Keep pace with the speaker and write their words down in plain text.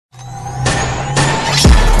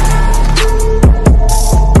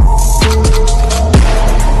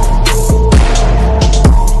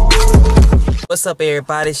What's up,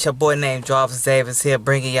 everybody? It's your boy named Jarvis Davis here,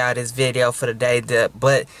 bringing y'all this video for the day.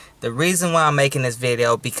 But the reason why I'm making this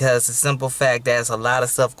video, because the simple fact that there's a lot of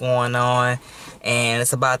stuff going on, and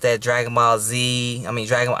it's about that Dragon Ball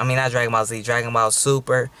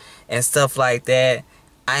Super and stuff like that.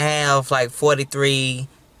 I have like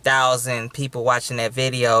 43,000 people watching that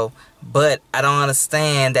video, but I don't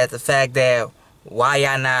understand that the fact that why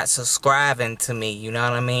y'all not subscribing to me, you know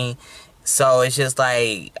what I mean? So it's just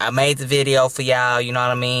like, I made the video for y'all, you know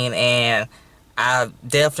what I mean? And I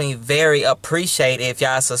definitely very appreciate if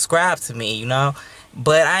y'all subscribe to me, you know?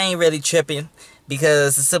 But I ain't really tripping,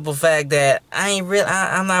 because the simple fact that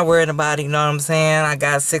I'm not worried about it, you know what I'm saying? I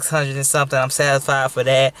got 600 and something. I'm satisfied for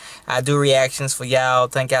that. I do reactions for y'all.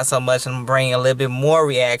 Thank y'all so much. I'm bringing a little bit more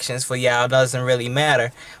reactions for y'all. Doesn't really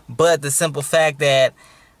matter. But the simple fact that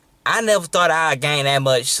I never thought I'd gain that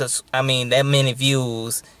much, that many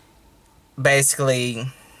views, basically,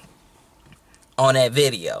 on that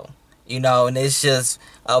video, you know. And it's just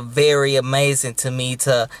very amazing to me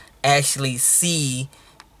to actually see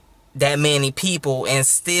that many people, and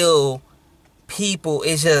still people,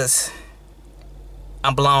 it's just,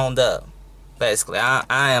 I'm blown up, basically. I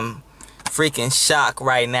am freaking shocked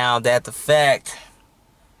right now that the fact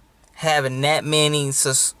having that many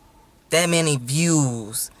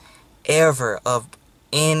views ever of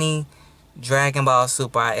any Dragon Ball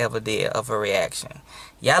Super I ever did of a reaction.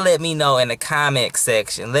 Y'all let me know in the comment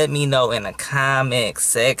section. Let me know in the comment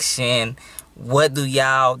section, what do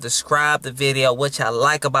y'all describe the video, what y'all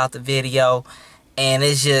like about the video. And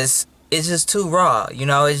it's just too raw, you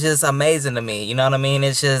know. It's just amazing to me, you know what I mean?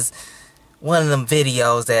 It's just one of them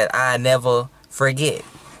videos that I never forget,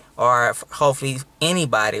 or hopefully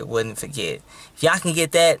anybody wouldn't forget. If y'all can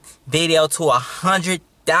get that video to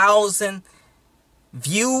 100,000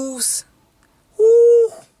 views,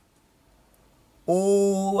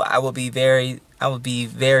 ooh, I would be very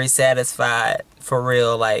satisfied, for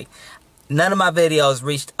real. Like, none of my videos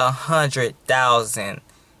reached 100,000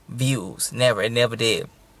 views. It never did.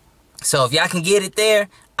 So if y'all can get it there,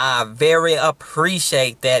 I very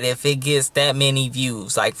appreciate that. If it gets that many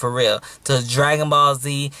views, like, for real, to Dragon Ball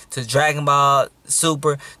Z, to Dragon Ball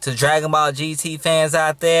Super, to Dragon Ball GT fans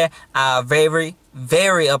out there, I very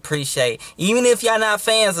appreciate. Even if y'all not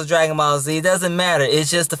fans of Dragon Ball Z, it doesn't matter.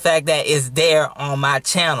 It's just the fact that it's there on my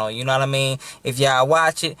channel, you know what I mean? If y'all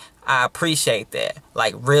watch it, I appreciate that.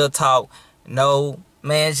 Like, real talk, no,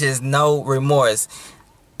 man, just no remorse.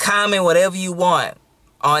 Comment whatever you want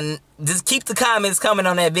on, just keep the comments coming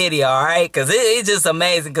on that video, alright? Because it's just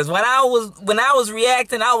amazing. Because when I was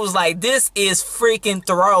reacting, I was like, this is freaking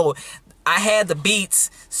throw. I had the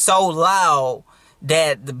beats so loud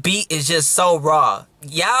that the beat is just so raw.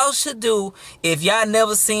 Y'all should do, if y'all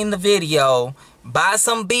never seen the video, buy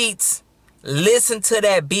some beats, listen to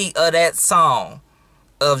that beat of that song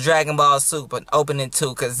of Dragon Ball Super Opening 2,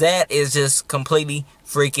 because that is just completely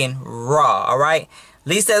freaking raw, alright? At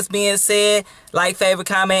least that's being said, like, favorite,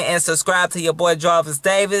 comment, and subscribe to your boy Jarvis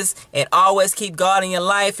Davis. And always keep God in your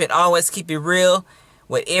life, and always keep it real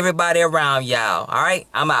with everybody around y'all, alright?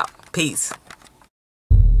 I'm out. Peace.